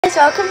Guys,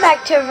 welcome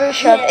back to our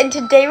shop, and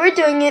today we're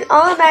doing an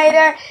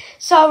all-nighter.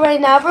 So right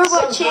now we're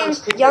watching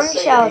Young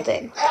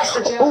Sheldon.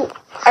 Oh,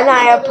 and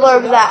I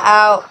blurred that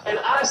out.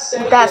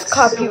 That's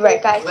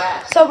copyright, guys.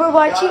 So we're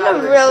watching a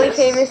really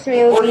famous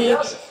movie.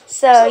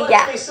 So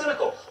yeah. Let's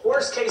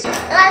watch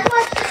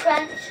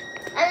Friends.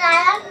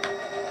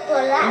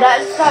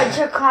 That's such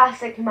a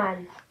classic,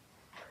 man.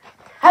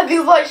 Have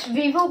you watched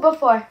Vivo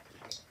before?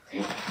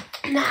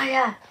 Nah,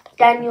 yeah.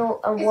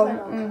 Daniel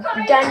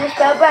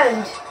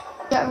Spellbound.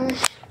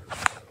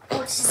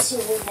 What's the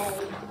silver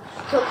name?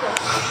 Okay.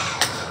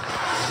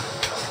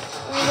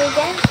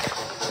 Again?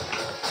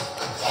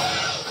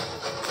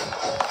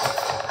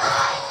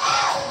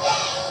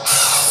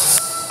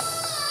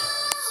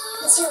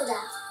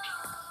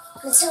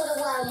 Matilda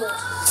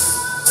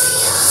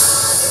Wildwood.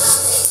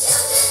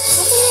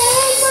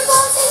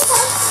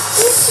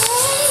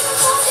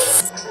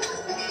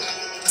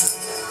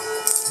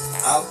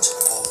 Out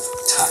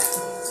of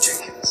time,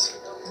 Jenkins.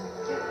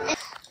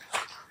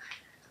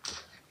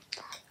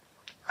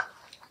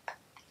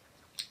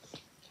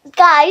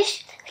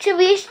 Guys, should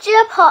we do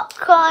a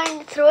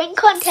popcorn throwing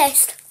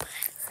contest?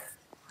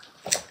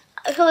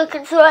 So we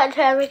can throw it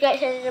until everyone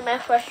gets into my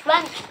first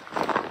lunch.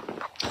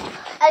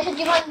 I said,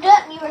 do you want to do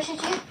it? Me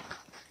versus you?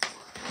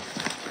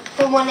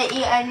 Don't want to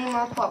eat any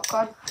more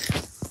popcorn.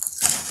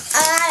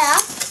 Yeah.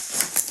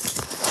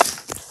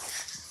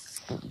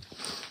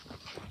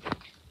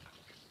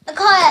 I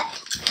call it.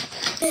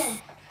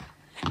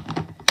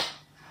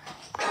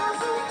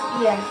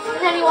 Yeah.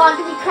 And then you want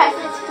to be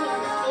Christmas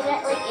in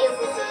it like you.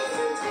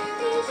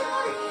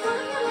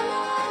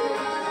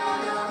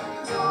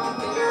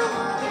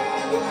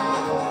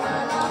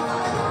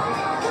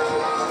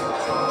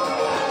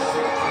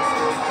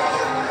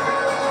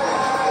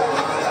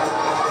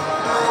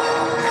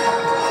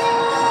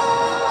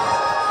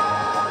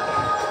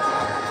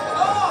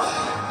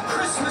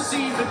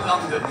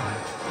 London.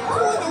 Who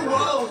in the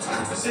world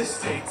could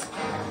resist it?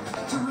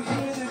 To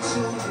hear the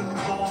children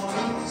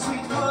born,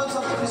 sweet words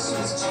of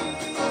Christmas cheer.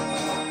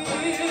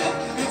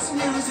 It's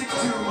music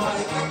to my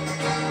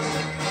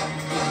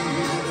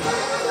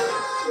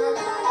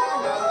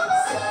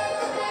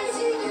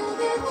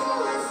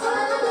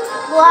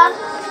One,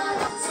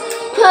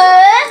 two.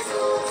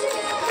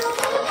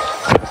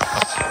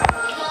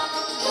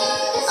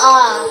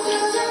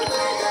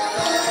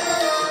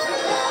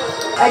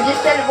 I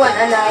just didn't want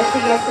an eye to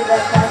get to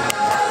that side.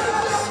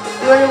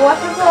 You want to watch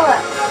it or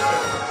what?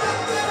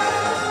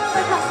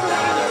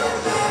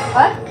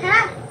 What? Can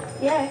I?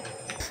 Yeah.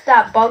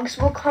 That bugs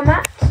will come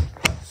at.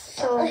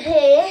 So.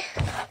 Okay.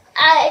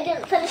 I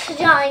didn't finish the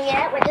drawing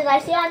yet. What did I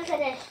say? I'm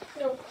finished.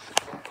 No.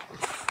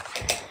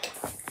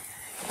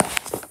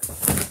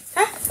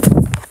 Huh?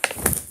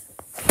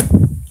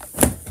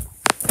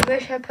 Where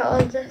should I put all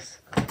of this?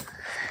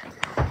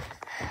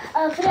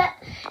 I'll put it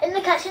in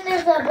the kitchen.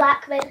 There's a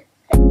black bin.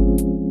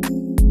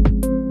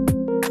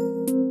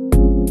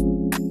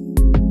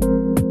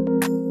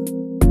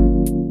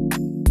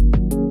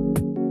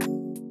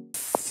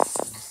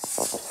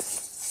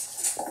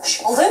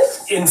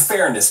 In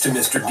fairness to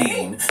Mr.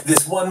 Dean,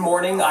 this one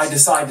morning I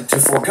decided to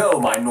forego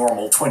my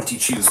normal 20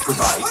 chews per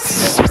bite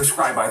as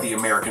prescribed by the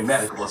American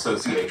Medical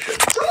Association.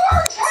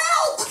 George,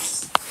 help!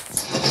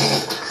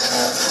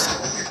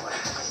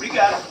 We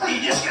got it.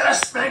 You just gotta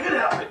spank it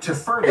out. To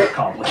further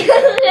complicate Isn't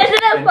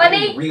that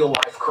funny? in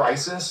real-life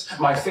crisis,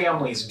 my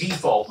family's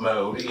default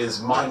mode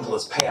is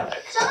mindless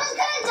panic Someone's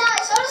gonna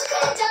die. Someone's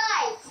gonna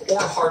die.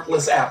 or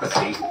heartless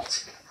apathy.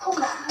 Oh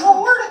my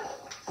Lord.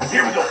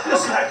 Here we go.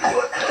 This is how you do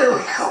it. There we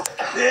go.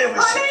 There we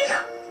see.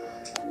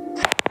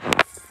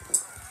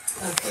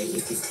 Okay,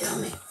 you can tell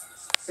me.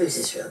 Who's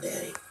his real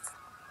daddy?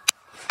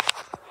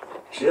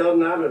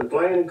 Sheldon, I've been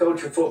playing and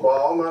coaching football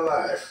all my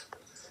life.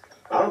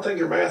 I don't think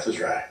your math is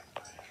right.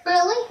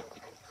 Really?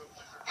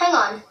 Hang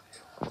on.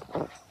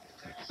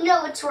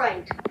 No, it's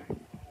right.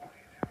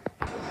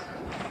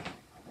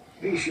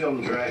 Maybe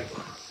Sheldon's right.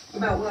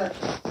 About what?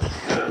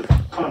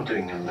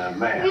 Punting and You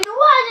math. know what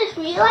I just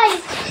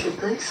realized? I should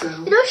think so.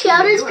 You know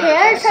Sheldon's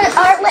parents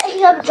aren't letting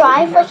him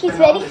drive like he's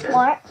very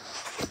smart.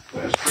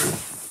 That's true.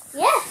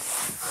 Yeah.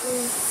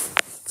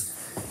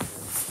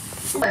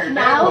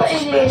 Now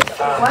it is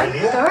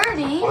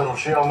 1:30. Little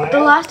Sheldon. The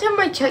last time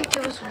I checked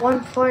it was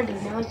 1:40.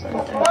 Now it's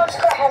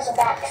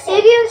 1:30.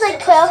 Maybe it was like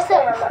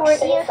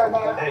 12:40 or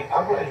something. Hey,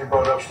 I'm glad you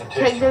brought up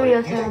statistics. Check the real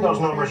You think time. those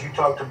numbers you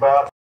talked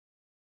about